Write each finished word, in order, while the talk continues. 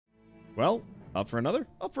Well, up for another?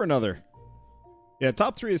 Up for another. Yeah,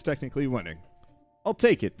 top 3 is technically winning. I'll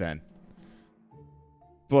take it then.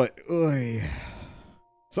 But, oy,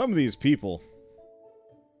 some of these people.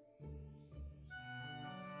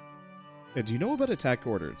 Yeah, do you know about attack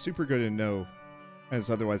order? It's super good to know, as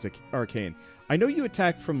otherwise arcane. I know you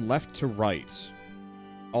attack from left to right,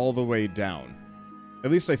 all the way down.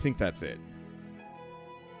 At least I think that's it.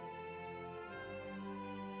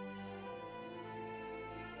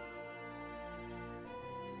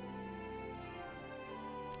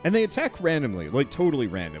 And they attack randomly, like totally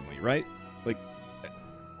randomly, right? Like,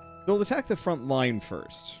 they'll attack the front line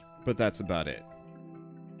first, but that's about it.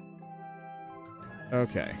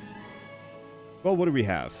 Okay. Well, what do we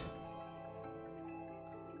have?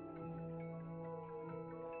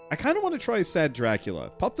 I kind of want to try Sad Dracula.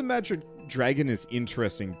 Pop the Magic Dragon is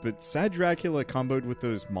interesting, but Sad Dracula comboed with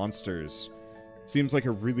those monsters seems like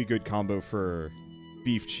a really good combo for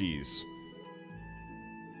beef cheese.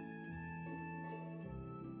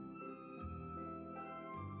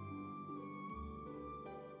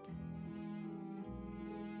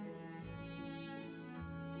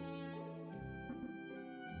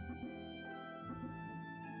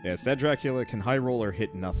 Yeah, Sad Dracula can high roll or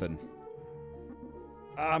hit nothing.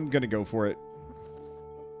 I'm gonna go for it.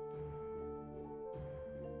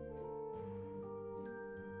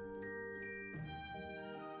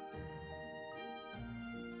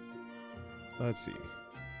 Let's see.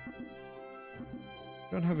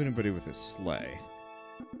 Don't have anybody with a sleigh.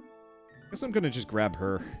 Guess I'm gonna just grab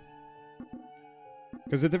her.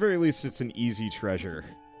 Because at the very least, it's an easy treasure.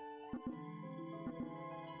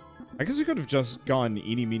 I guess I could have just gone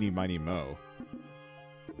eeny, meeny, miny, mo.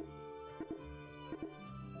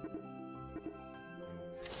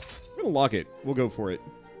 I'm gonna lock it. We'll go for it.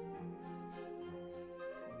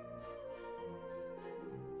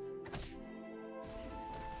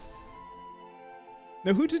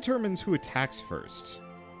 Now, who determines who attacks first?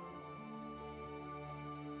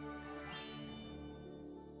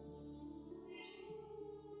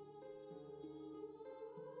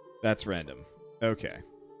 That's random. Okay.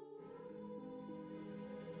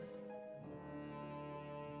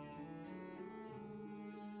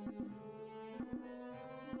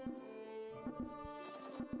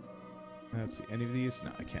 Let's see, any of these?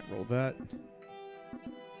 No, I can't roll that.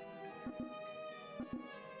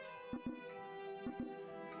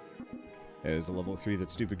 There's a level 3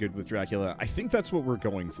 that's stupid good with Dracula. I think that's what we're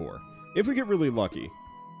going for. If we get really lucky.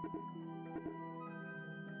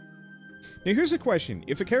 Now here's a question.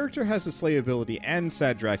 If a character has a Slay ability and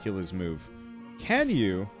Sad Dracula's move, can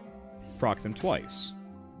you proc them twice?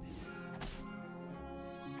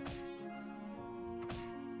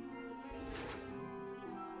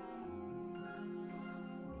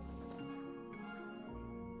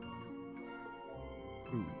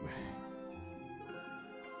 Ooh.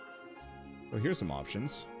 Well, here's some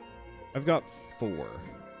options. I've got 4.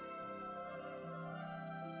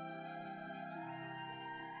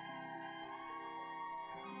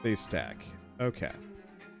 They stack. Okay.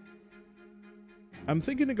 I'm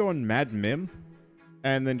thinking of going Mad Mim,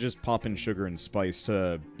 and then just pop in Sugar and Spice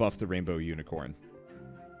to buff the Rainbow Unicorn.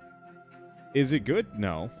 Is it good?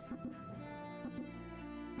 No.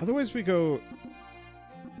 Otherwise we go...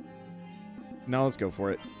 Now let's go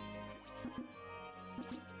for it.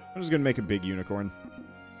 I'm just gonna make a big unicorn.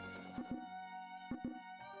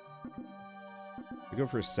 We go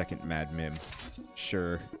for a second Mad Mim.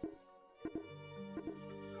 Sure.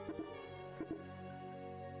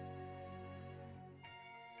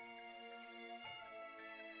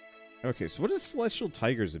 Okay, so what is Celestial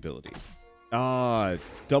Tiger's ability?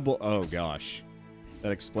 Double... Oh, gosh.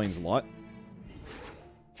 That explains a lot.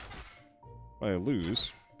 I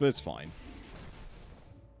lose, but it's fine.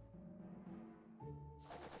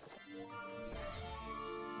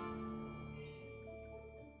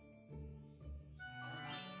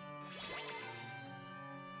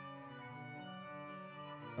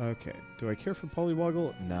 Okay, do I care for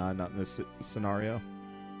Polywoggle? Nah, not in this scenario.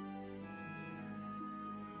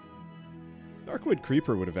 Darkwood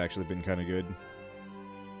Creeper would have actually been kind of good.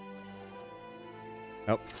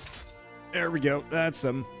 Oh. There we go. That's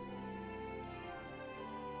them.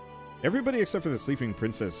 Everybody except for the Sleeping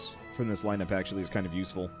Princess from this lineup actually is kind of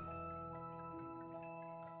useful.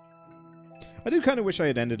 I do kind of wish I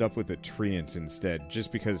had ended up with a Treant instead,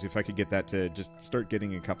 just because if I could get that to just start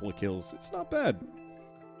getting a couple of kills, it's not bad.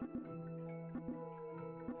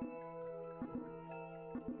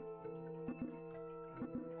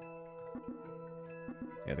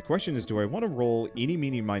 Yeah, the question is, do I want to roll eeny,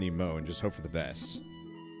 meeny, miny, mo and just hope for the best?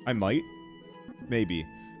 I might. Maybe.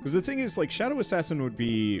 Because the thing is, like, Shadow Assassin would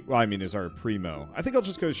be... Well, I mean, is our primo. I think I'll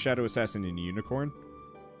just go Shadow Assassin and Unicorn.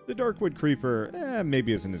 The Darkwood Creeper,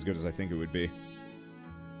 maybe isn't as good as I think it would be.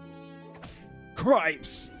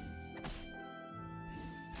 Cripes!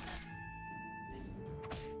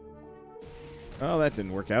 Oh, that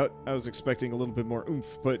didn't work out. I was expecting a little bit more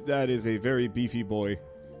oomph, but that is a very beefy boy.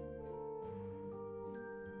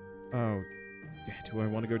 Oh, do I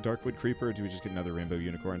want to go Darkwood Creeper, or do we just get another Rainbow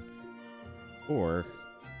Unicorn? Or...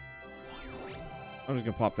 I'm just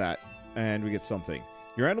gonna pop that, and we get something.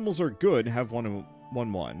 Your animals are good, have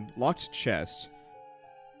 1/1. Locked chest.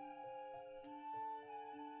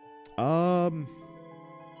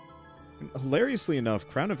 Hilariously enough,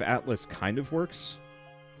 Crown of Atlas kind of works.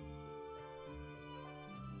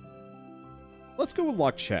 Let's go with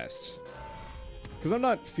Locked Chest. Because I'm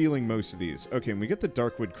not feeling most of these. Okay, and we get the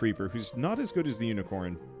Darkwood Creeper, who's not as good as the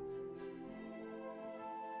Unicorn.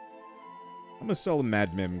 I'm gonna sell the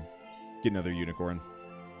Mad Mim, get another Unicorn.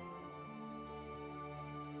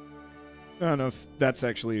 I don't know if that's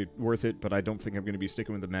actually worth it, but I don't think I'm going to be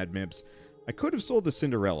sticking with the Mad Mims. I could have sold the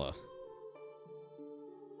Cinderella.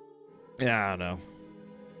 Yeah, I don't know.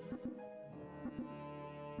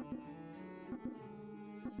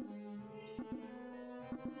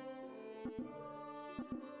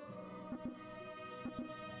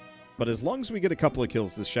 But as long as we get a couple of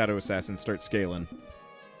kills, this Shadow Assassin starts scaling.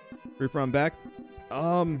 Reaper on back.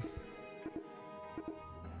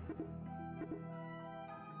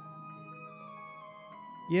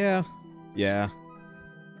 Yeah. Yeah.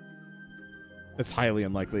 It's highly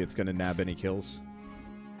unlikely it's going to nab any kills.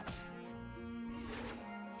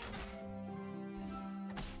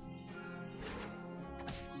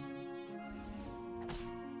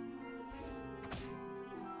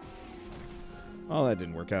 Oh, that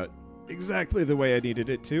didn't work out exactly the way I needed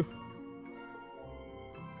it to.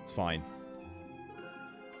 It's fine.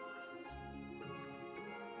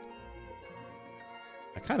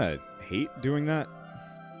 I kind of hate doing that.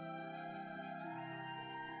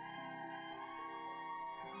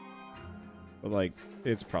 But, like,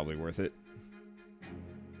 it's probably worth it.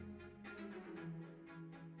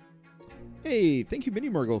 Hey, thank you,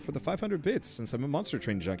 Mini Murgle, for the 500 bits. Since I'm a Monster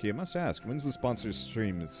Train junkie, I must ask, when's the sponsor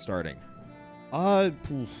stream starting?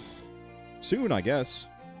 Soon, I guess.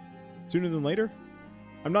 Sooner than later?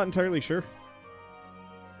 I'm not entirely sure.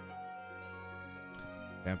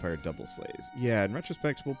 Vampire double slays. Yeah, in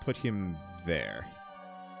retrospect, we'll put him there.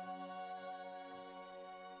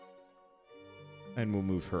 And we'll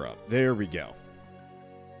move her up. There we go.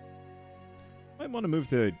 I want to move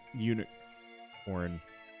the unicorn.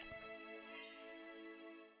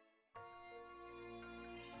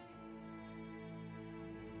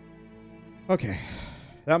 Okay.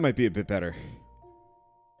 That might be a bit better.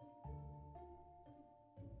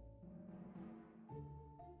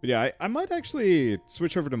 But yeah, I might actually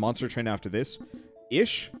switch over to Monster Train after this.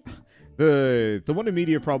 Ish. The one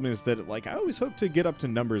immediate problem is that, like, I always hope to get up to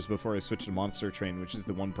numbers before I switch to Monster Train, which is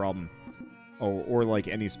the one problem. Or like,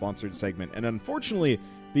 any sponsored segment. And unfortunately,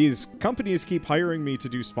 these companies keep hiring me to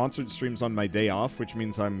do sponsored streams on my day off, which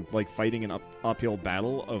means I'm, like, fighting an uphill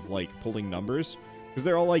battle of, like, pulling numbers. Because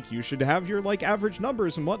they're all like, you should have your, like, average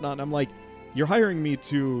numbers and whatnot. And I'm like, you're hiring me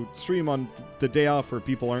to stream on the day off where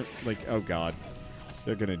people aren't, like, oh god.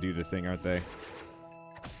 They're gonna do the thing, aren't they?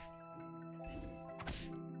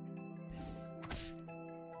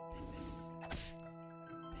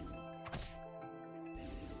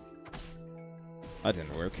 That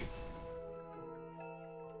didn't work.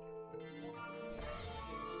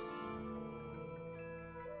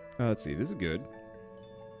 Let's see, this is good.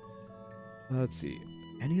 Let's see.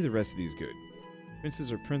 Any of the rest of these good?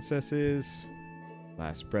 Princes or princesses?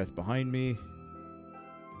 Last breath behind me.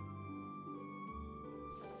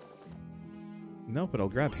 No, but I'll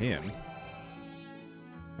grab him.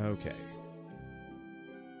 Okay.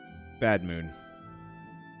 Bad Moon.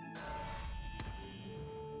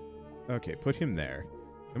 Okay, put him there.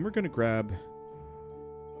 Then we're gonna grab...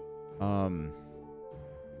 Oh,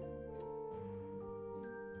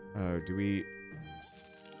 do we...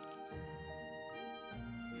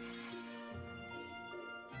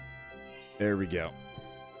 There we go.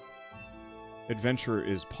 Adventurer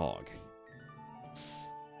is Pog.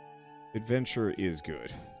 Adventurer is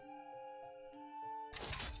good.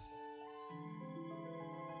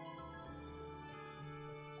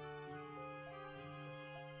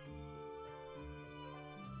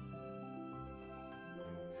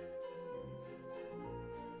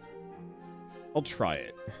 I'll try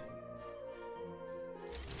it.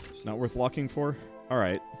 Not worth locking for?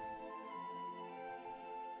 Alright.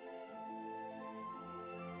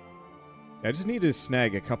 I just need to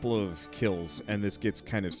snag a couple of kills, and this gets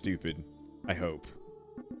kind of stupid. I hope.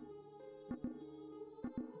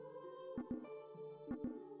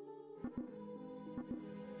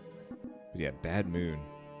 But yeah, Bad Moon.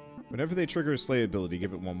 Whenever they trigger a Slay ability,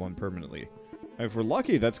 give it 1/1 permanently. If we're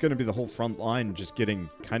lucky, that's going to be the whole front line just getting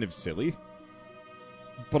kind of silly.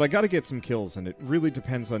 But I gotta get some kills, and it really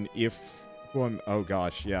depends on if... who I'm... oh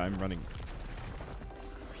gosh, yeah, I'm running...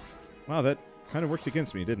 Wow, that kind of worked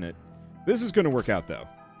against me, didn't it? This is going to work out, though.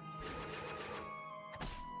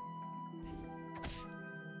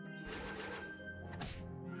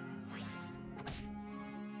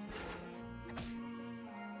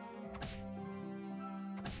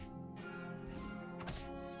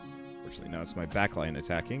 Fortunately, now it's my backline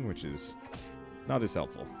attacking, which is not as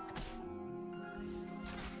helpful.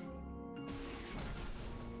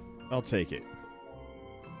 I'll take it.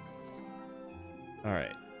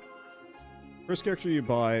 Alright. First character you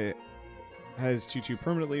buy has 2/2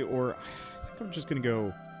 permanently, or I think I'm just going to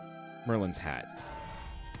go Merlin's Hat.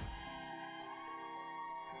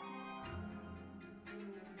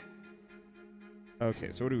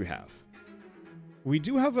 Okay, so what do we have? We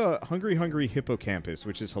do have a Hungry Hungry Hippocampus,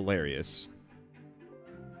 which is hilarious.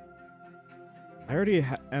 I already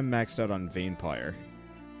am maxed out on Vampire.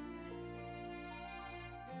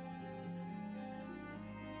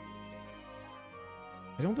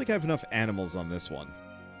 I don't think I have enough animals on this one.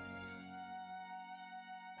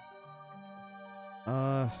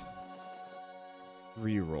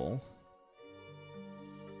 Reroll.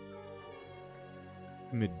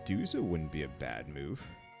 Medusa wouldn't be a bad move.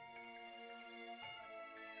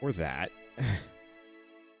 Or that.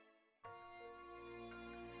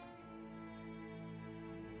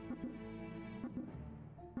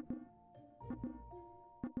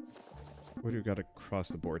 What do we got across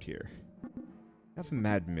the board here? I have a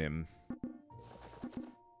Mad Mim.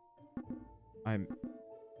 I'm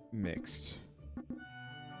mixed.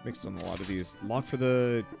 Mixed on a lot of these. Lock for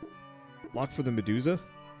the Medusa.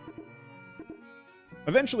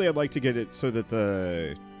 Eventually, I'd like to get it so that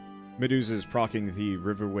the Medusa is proccing the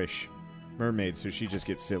River Wish Mermaid, so she just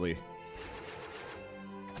gets silly.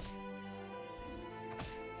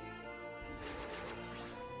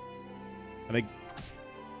 And I...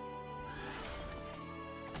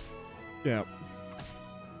 yeah.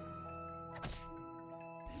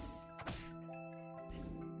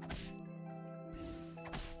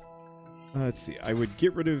 Let's see. I would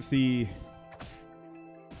get rid of the...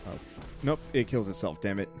 oh. Nope. It kills itself.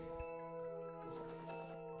 Damn it.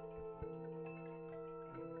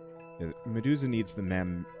 Yeah, Medusa needs the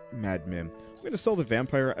Mad Mim. I'm going to sell the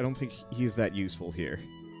Vampire. I don't think he's that useful here.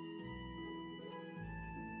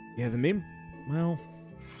 Yeah, the main... well...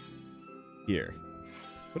 here.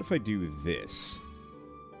 What if I do this?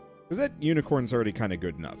 Because that Unicorn's already kind of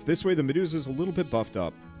good enough. This way, the Medusa's a little bit buffed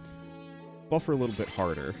up. Buff her a little bit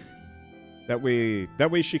harder. That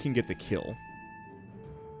way she can get the kill.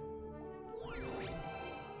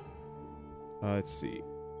 Let's see.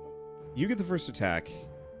 You get the first attack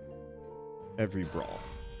every brawl.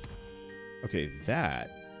 Okay, that's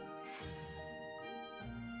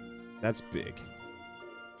big.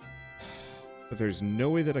 But there's no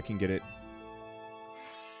way that I can get it.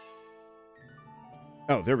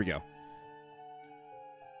 Oh, there we go.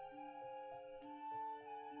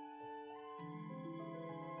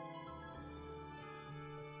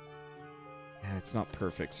 Yeah, it's not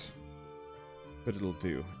perfect. But it'll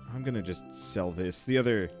do. I'm gonna just sell this. The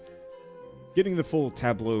other... getting the full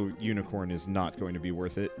Tableau Unicorn is not going to be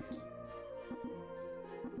worth it.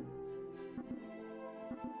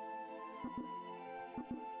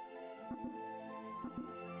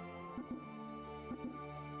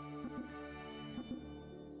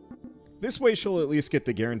 This way she'll at least get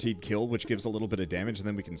the guaranteed kill, which gives a little bit of damage, and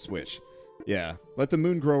then we can switch. Yeah, let the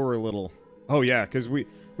moon grow her a little. Oh yeah, because we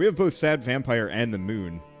have both Sad Vampire and the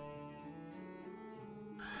moon.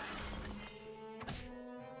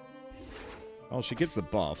 Well, she gets the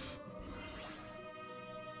buff.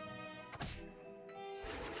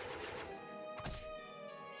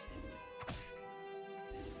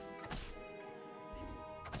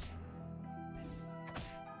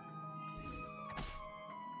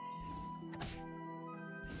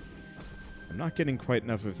 I'm not getting quite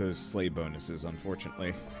enough of those slay bonuses,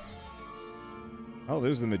 unfortunately. Oh,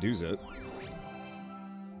 there's the Medusa.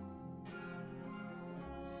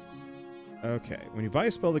 Okay, when you buy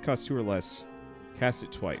a spell that costs 2 or less, cast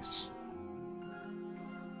it twice.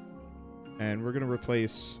 And we're going to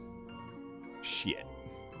replace... shit.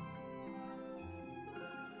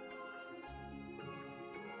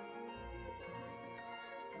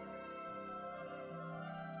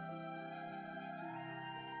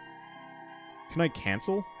 Can I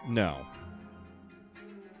cancel? No.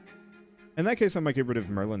 In that case, I might get rid of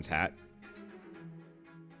Merlin's hat.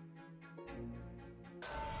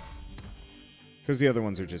 Because the other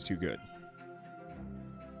ones are just too good.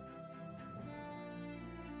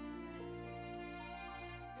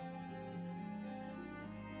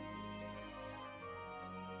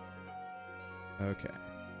 Okay.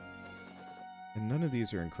 And none of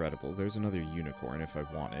these are incredible. There's another unicorn if I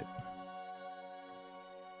want it.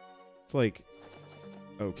 It's like...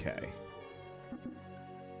 okay.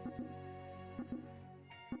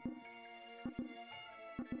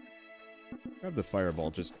 Grab the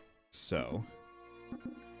fireball just so.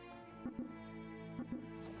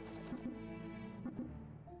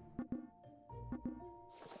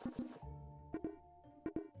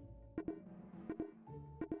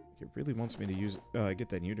 It really wants me to use get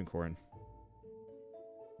that unicorn.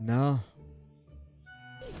 No.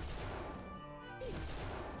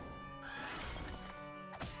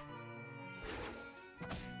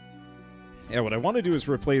 Yeah, what I want to do is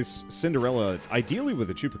replace Cinderella, ideally with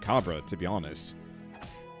a Chupacabra, to be honest.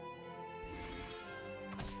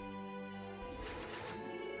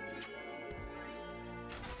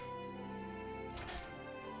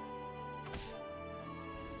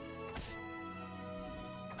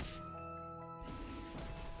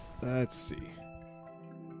 Let's see.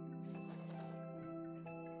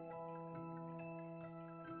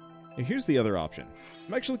 And here's the other option.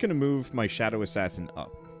 I'm actually going to move my Shadow Assassin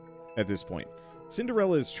up at this point.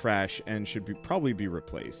 Cinderella is trash and should probably be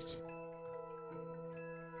replaced.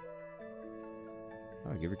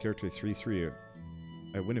 Oh, give a character 3/3.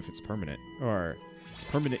 I win if it's permanent. Or, it's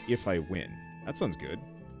permanent if I win. That sounds good.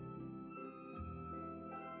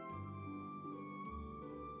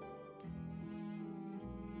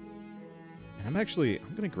 And I'm going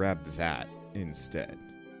to grab that instead.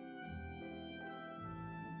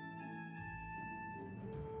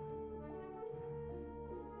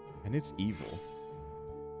 And it's evil.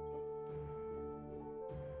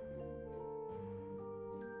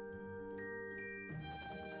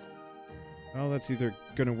 Well, that's either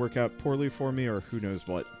going to work out poorly for me or who knows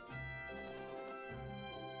what.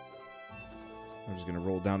 I'm just going to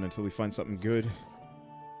roll down until we find something good.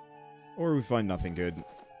 Or we find nothing good.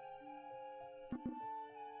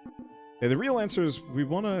 Yeah, the real answer is we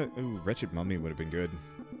want to... Ooh, Wretched Mummy would have been good.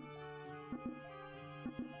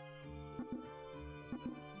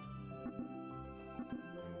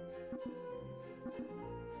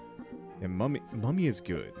 Yeah, Mummy is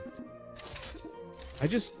good. I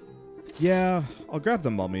just... Yeah, I'll grab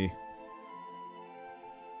the Mummy.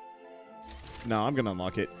 No, I'm gonna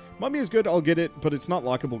unlock it. Mummy is good, I'll get it, but it's not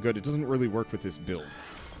lockable good. It doesn't really work with this build.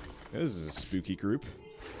 This is a spooky group.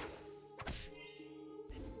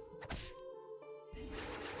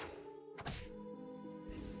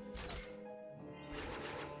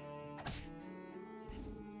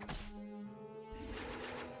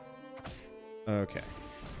 Okay.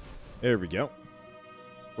 There we go.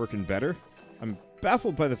 Working better. I'm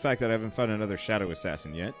baffled by the fact that I haven't found another Shadow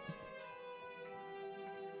Assassin yet.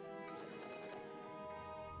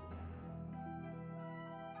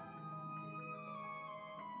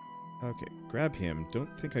 Okay, grab him.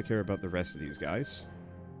 Don't think I care about the rest of these guys.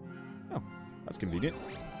 Oh, that's convenient.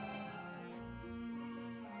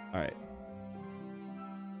 Alright.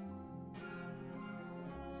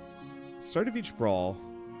 Start of each brawl,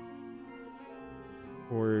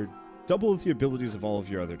 or double the abilities of all of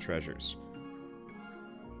your other treasures.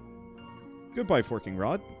 Goodbye, Forking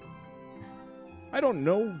Rod. I don't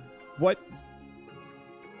know what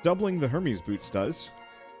doubling the Hermes boots does.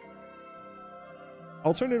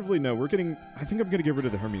 Alternatively, no, we're getting... I think I'm going to get rid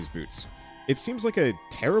of the Hermes boots. It seems like a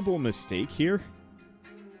terrible mistake here.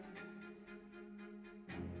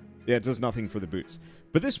 Yeah, it does nothing for the boots.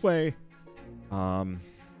 But this way... Oh,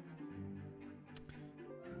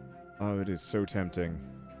 it is so tempting.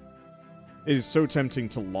 It is so tempting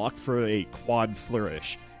to lock for a quad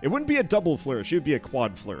flourish. It wouldn't be a double flourish, it would be a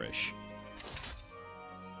quad flourish.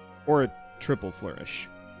 Or a triple flourish.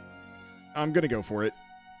 I'm gonna go for it.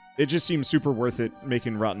 It just seems super worth it,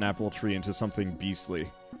 making Rotten Apple Tree into something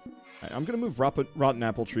beastly. Right, I'm gonna move Rotten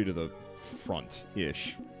Apple Tree to the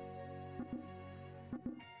front-ish.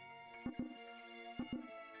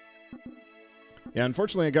 Yeah,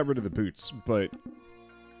 unfortunately I got rid of the boots, but...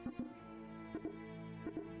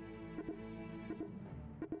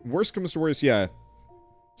 Worst comes to worst, yeah.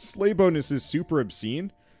 Slay bonus is super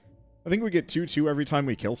obscene. I think we get 2/2 every time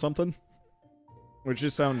we kill something. Which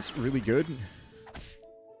just sounds really good.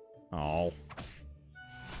 Oh.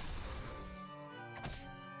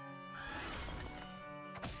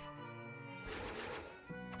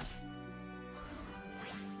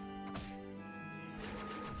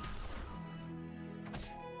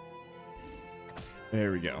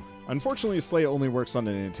 There we go. Unfortunately, Slay only works on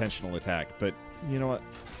an intentional attack, but you know what?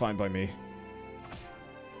 Fine by me.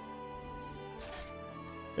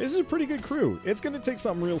 This is a pretty good crew. It's going to take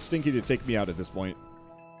something real stinky to take me out at this point.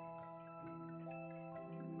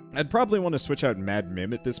 I'd probably want to switch out Mad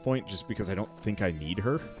Mim at this point, just because I don't think I need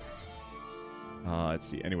her. Let's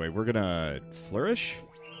see. Anyway, we're going to Flourish.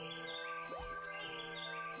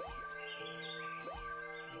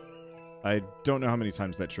 I don't know how many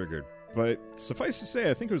times that triggered, but suffice to say,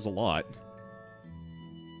 I think it was a lot.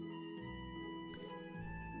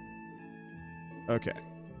 Okay.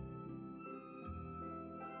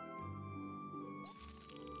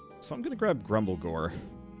 So I'm going to grab Grumblegore.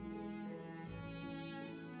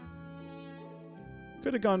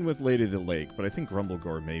 Could have gone with Lady of the Lake, but I think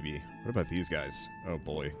Grumblegore maybe. What about these guys? Oh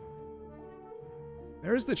boy.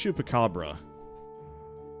 There's the Chupacabra.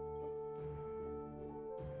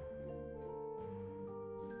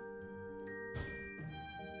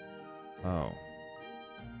 Oh.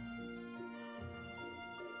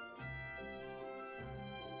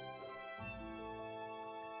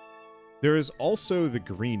 There is also the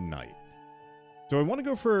Green Knight. Do I want to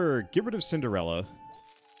go for get rid of Cinderella?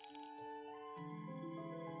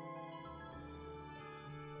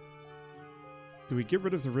 Do we get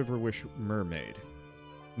rid of the River Wish Mermaid?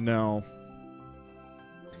 No.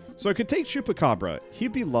 So I could take Chupacabra.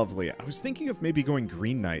 He'd be lovely. I was thinking of maybe going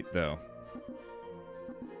Green Knight, though.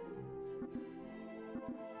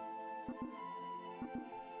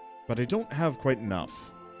 But I don't have quite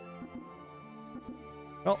enough.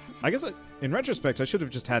 Well, I guess in retrospect, I should have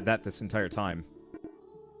just had that this entire time.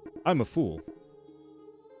 I'm a fool.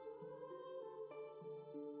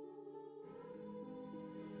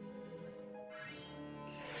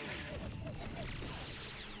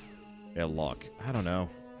 Yeah, luck. I don't know.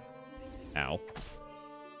 Ow.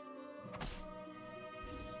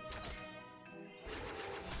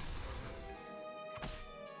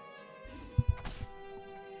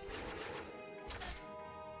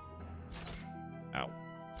 Ow.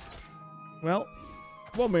 Well,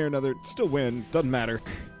 one way or another, still win. Doesn't matter.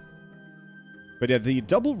 But yeah, the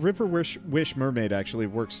double River Wish Mermaid actually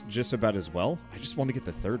works just about as well. I just want to get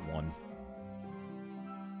the third one.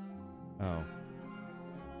 Oh.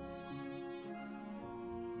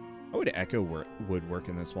 How would Echo would work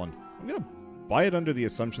in this one? I'm going to buy it under the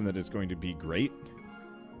assumption that it's going to be great.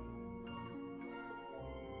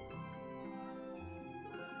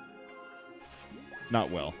 Not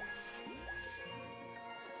well.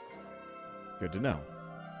 Good to know.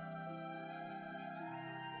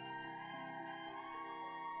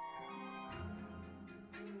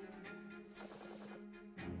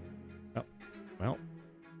 Oh, well.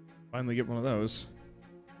 Finally get one of those.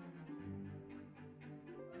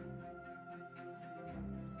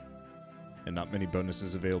 And not many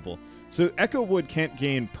bonuses available. So Echo Wood can't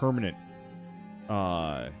gain permanent...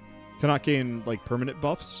 cannot gain, like, permanent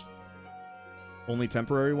buffs? Only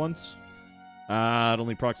temporary ones? Ah, it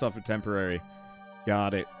only procs off of temporary.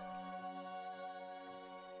 Got it.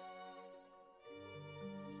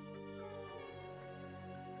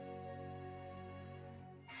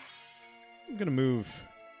 I'm gonna move...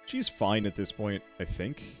 She's fine at this point, I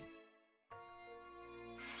think.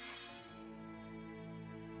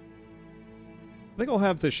 I think I'll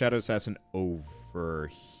have the Shadow Assassin over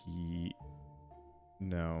he...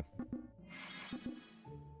 No.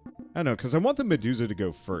 I don't know, because I want the Medusa to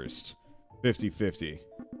go first. 50-50.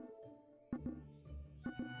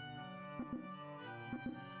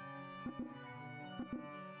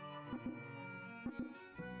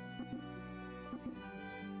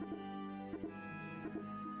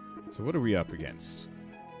 So what are we up against?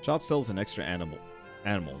 Chop sells an extra animal,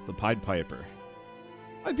 the Pied Piper.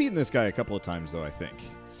 I've beaten this guy a couple of times, though, I think.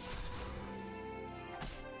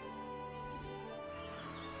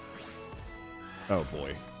 Oh,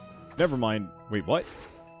 boy. Never mind. Wait, what?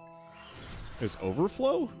 There's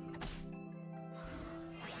overflow?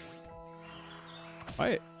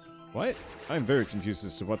 What? I'm very confused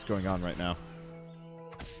as to what's going on right now.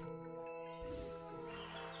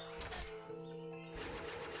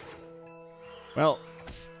 Well,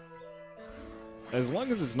 as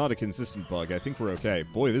long as it's not a consistent bug, I think we're okay.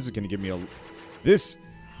 Boy, this is going to give me a... This...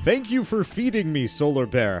 Thank you for feeding me, Solar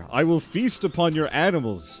Bear. I will feast upon your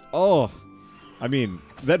animals. Oh. I mean,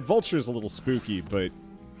 that vulture is a little spooky, but...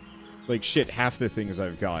 Like, shit, half the things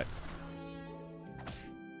I've got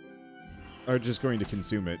are just going to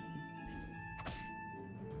consume it.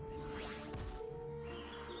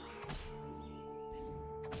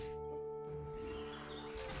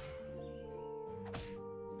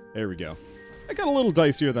 There we go. I got a little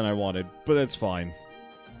dicier than I wanted, but that's fine.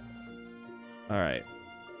 Alright.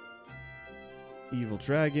 Evil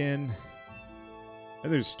Dragon.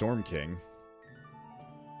 And there's Storm King.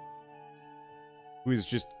 Who is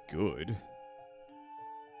just good.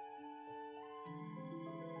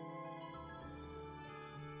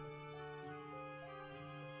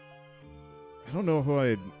 I don't know who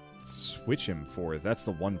I'd switch him for. That's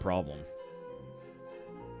the one problem.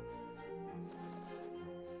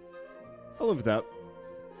 I'll live with that.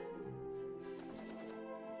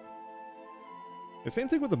 The same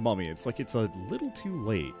thing with the mummy. It's like it's a little too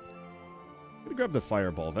late. I'm gonna grab the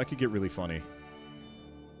fireball. That could get really funny.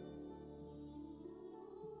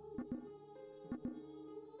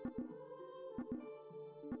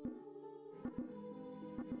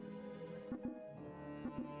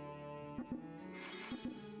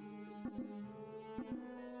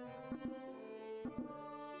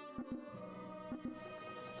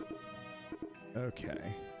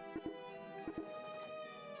 Okay.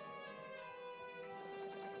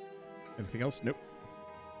 Anything else? Nope.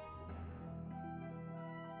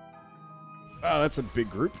 Oh, that's a big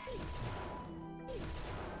group.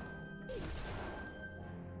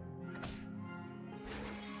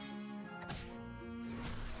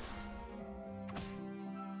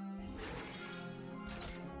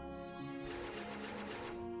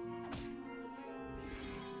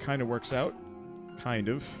 Kind of works out. Kind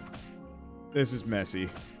of. This is messy.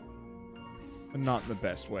 And not in the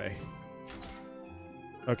best way.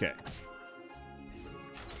 Okay.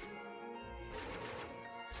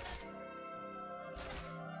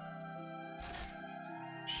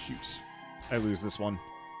 Shoot. I lose this one.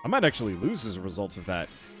 I might actually lose as a result of that.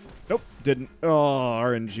 Nope, didn't. Oh,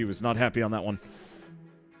 RNG was not happy on that one.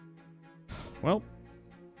 Well.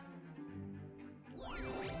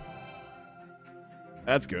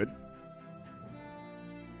 That's good.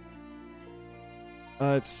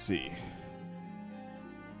 Let's see.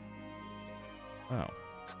 Oh.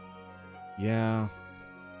 Yeah.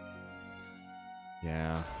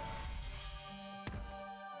 Yeah.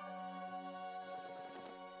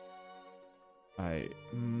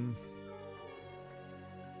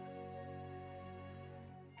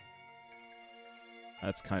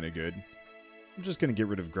 That's kind of good. I'm just going to get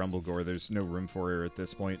rid of Grumblegore. There's no room for her at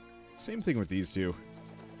this point. Same thing with these two.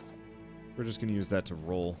 We're just going to use that to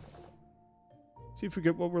roll. See if we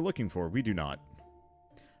get what we're looking for. We do not.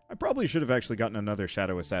 I probably should have actually gotten another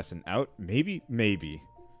Shadow Assassin out. Maybe? Maybe.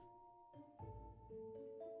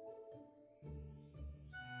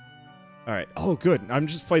 Alright. Oh, good. I'm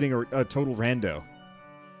just fighting a total rando.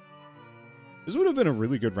 This would have been a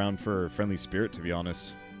really good round for Friendly Spirit, to be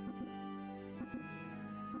honest.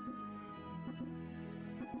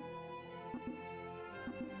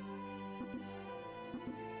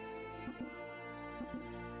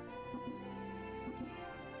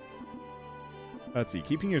 Let's see.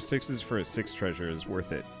 Keeping your 6s for a 6 treasure is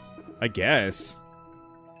worth it. I guess.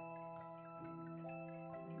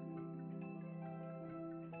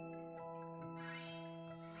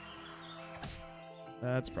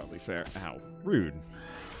 That's probably fair. Ow. Rude.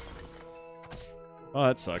 Oh,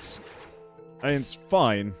 that sucks. I mean, it's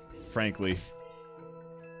fine, frankly.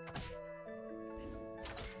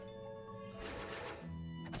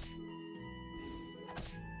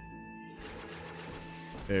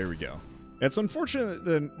 There we go. It's unfortunate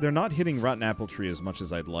that they're not hitting Rotten Apple Tree as much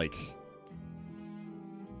as I'd like.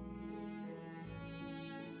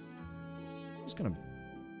 I'm just gonna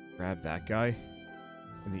grab that guy.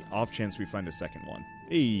 In the off chance we find a second one.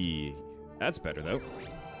 Hey, that's better though.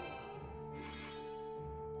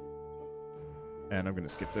 And I'm gonna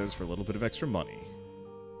skip those for a little bit of extra money.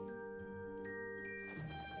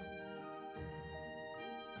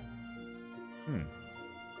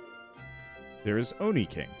 There is Oni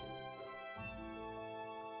King.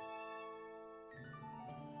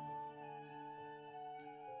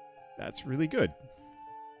 That's really good.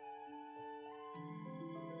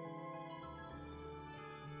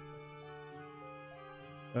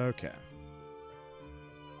 Okay.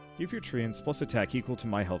 Give your treants plus attack equal to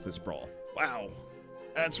my health as Brawl. Wow.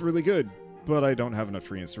 That's really good. But I don't have enough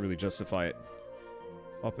treants to really justify it.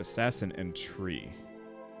 Up Assassin and Tree.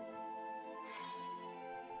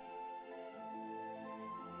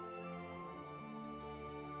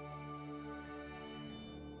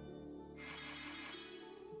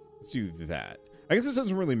 Let's do that. I guess it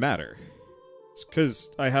doesn't really matter. It's because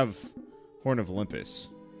I have Horn of Olympus.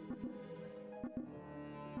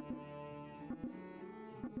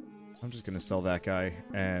 I'm just going to sell that guy.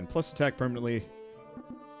 And plus attack permanently.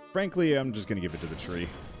 Frankly, I'm just going to give it to the tree.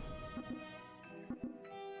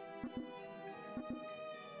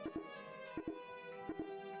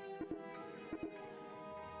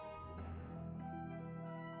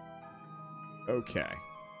 Okay.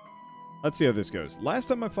 Let's see how this goes. Last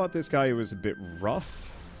time I fought this guy, it was a bit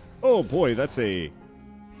rough. Oh boy, that's a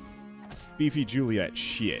Beefy Juliet.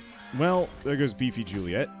 Shit. Well, there goes Beefy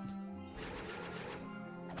Juliet.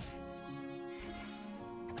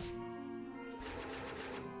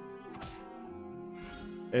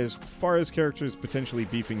 As far as characters potentially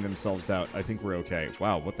beefing themselves out, I think we're okay.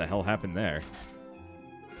 Wow, what the hell happened there?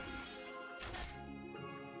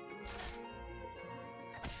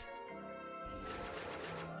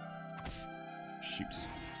 Shoot.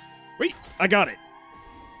 Wait, I got it!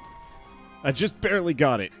 I just barely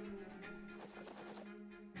got it.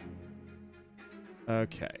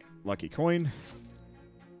 Okay, lucky coin.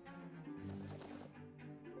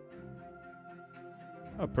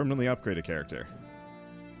 Oh, permanently upgrade a character.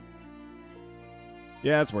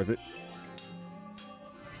 Yeah, it's worth it.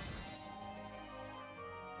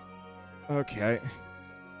 Okay.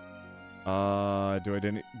 Do I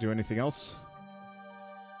do anything else?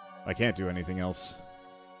 I can't do anything else.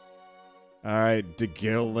 Alright,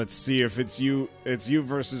 DeGil, let's see if it's you. It's you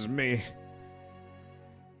versus me.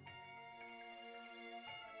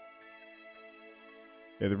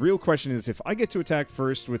 Yeah, the real question is if I get to attack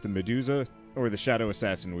first with the Medusa or the Shadow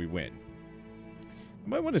Assassin, we win. I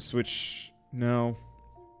might want to switch... No.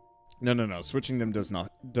 No. Switching them does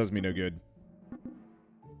me no good.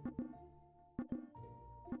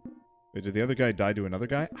 Wait, did the other guy die to another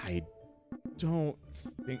guy?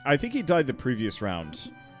 I think he died the previous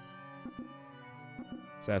round.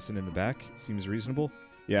 Assassin in the back seems reasonable.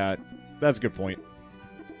 Yeah, that's a good point.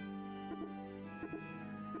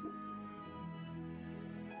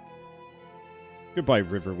 Goodbye,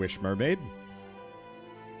 River Wish Mermaid.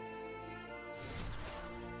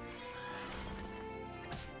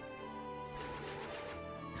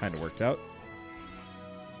 Kind of worked out.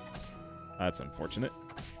 That's unfortunate.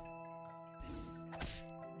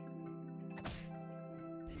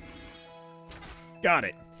 Got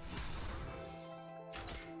it.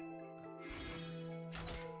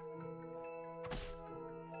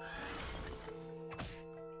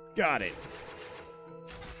 Got it.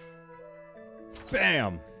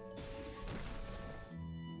 Bam.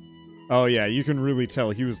 Oh yeah, you can really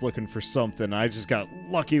tell he was looking for something. I just got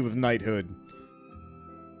lucky with knighthood.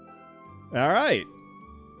 Alright.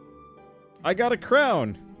 I got a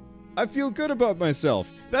crown. I feel good about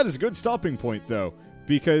myself. That is a good stopping point, though.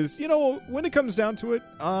 Because, you know, when it comes down to it,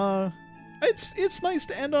 it's nice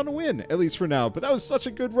to end on a win, at least for now. But that was such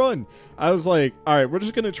a good run. I was like, alright, we're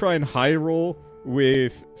just gonna try and high roll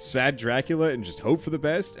with Sad Dracula and just hope for the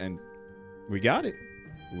best, and we got it.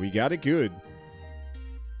 We got it good.